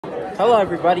Hello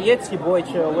everybody, it's your boy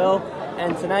Chill Will,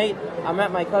 and tonight I'm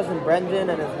at my cousin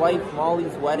Brendan and his wife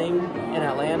Molly's wedding in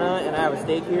Atlanta, and I have a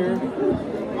steak here.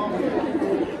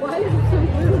 Why is it so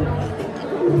rude?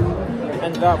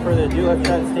 And without further ado, let's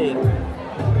try the steak.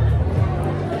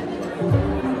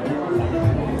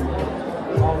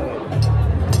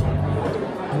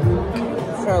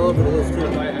 Let's try a little bit of this too.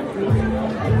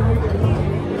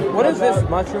 What is this,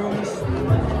 mushrooms?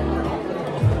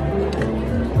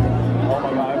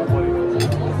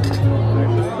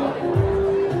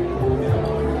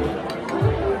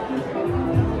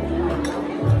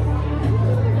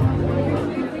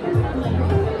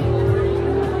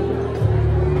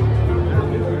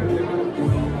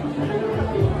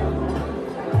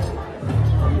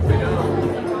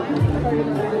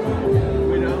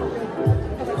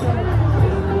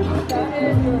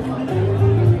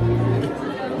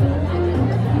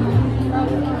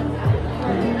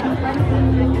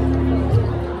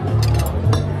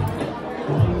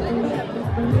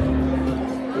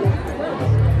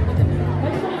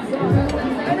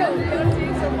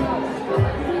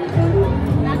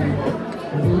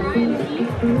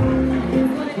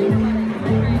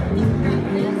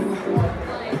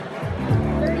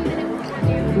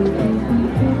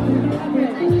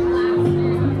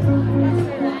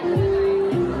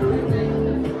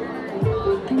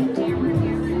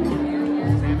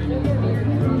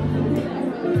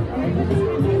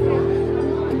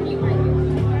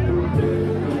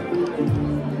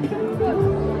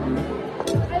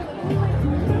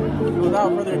 Without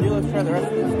further ado, let's try the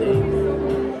rest of the steak.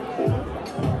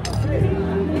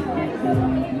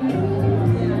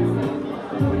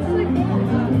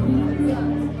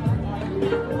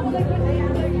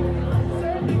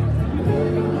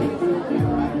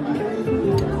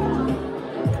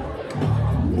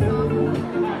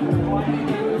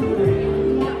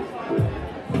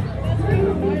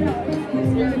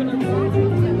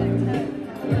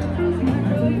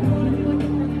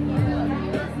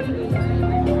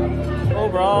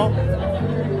 Overall,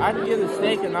 I'd give the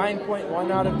steak a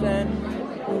 9.1 out of 10.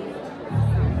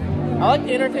 I like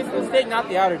the inner taste of the steak, not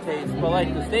the outer taste, but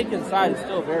like the steak inside is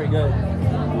still very good.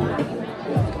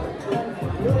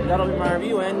 That'll be my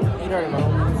review, and eat our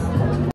homes.